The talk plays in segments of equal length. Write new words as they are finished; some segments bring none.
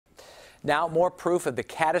Now, more proof of the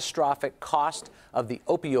catastrophic cost of the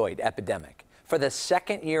opioid epidemic. For the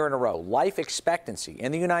second year in a row, life expectancy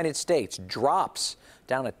in the United States drops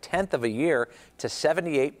down 1/10 of a year to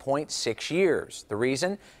 78.6 years. The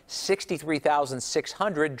reason?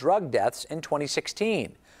 63,600 drug deaths in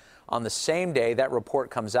 2016. On the same day that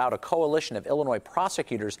report comes out, a coalition of Illinois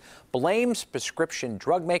prosecutors blames prescription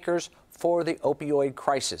drug makers for the opioid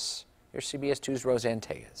crisis. Here's CBS 2's Roseanne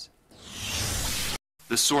Tellez.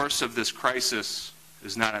 The source of this crisis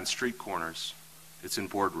is not on street corners, it's in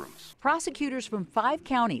boardrooms. Prosecutors from 5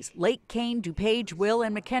 counties, Lake, Kane, DuPage, Will,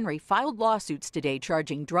 and McHenry, filed lawsuits today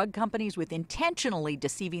charging drug companies with intentionally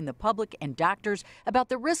deceiving the public and doctors about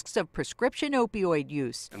the risks of prescription opioid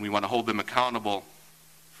use. And we want to hold them accountable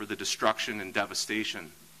for the destruction and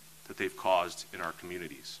devastation that they've caused in our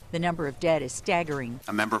communities. The number of dead is staggering.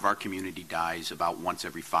 A member of our community dies about once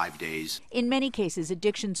every 5 days. In many cases,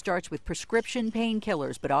 addiction starts with prescription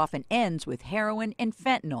painkillers, but often ends with heroin and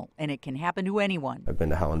fentanyl, and it can happen to anyone. I've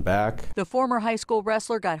been to hell and back. The former high school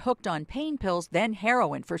wrestler got hooked on pain pills, then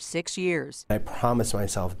heroin for 6 years. I promised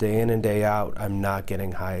myself day in and day out, I'm not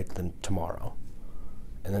getting high tomorrow.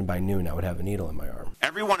 And then by noon, I would have a needle in my arm.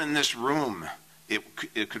 Everyone in this room,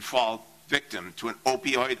 it could fall victim to an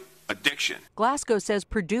opioid addiction. Glasgow says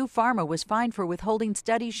Purdue Pharma was fined for withholding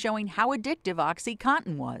studies showing how addictive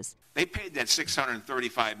OxyContin was. They paid that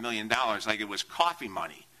 $635 million like it was coffee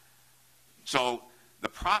money. So the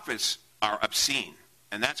profits are obscene,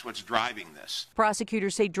 and that's what's driving this.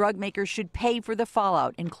 Prosecutors say drug makers should pay for the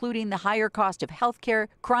fallout, including the higher cost of health care,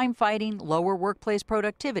 crime fighting, lower workplace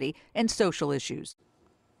productivity, and social issues.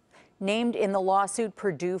 Named in the lawsuit,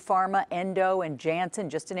 Purdue Pharma, Endo, and Janssen,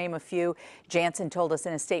 just to name a few. Janssen told us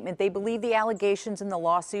in a statement they believe the allegations in the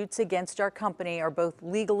lawsuits against our company are both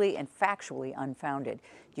legally and factually unfounded.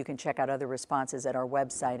 You can check out other responses at our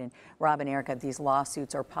website. And Rob and Erica, these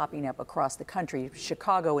lawsuits are popping up across the country.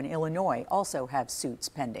 Chicago and Illinois also have suits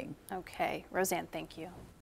pending. Okay, Roseanne, thank you.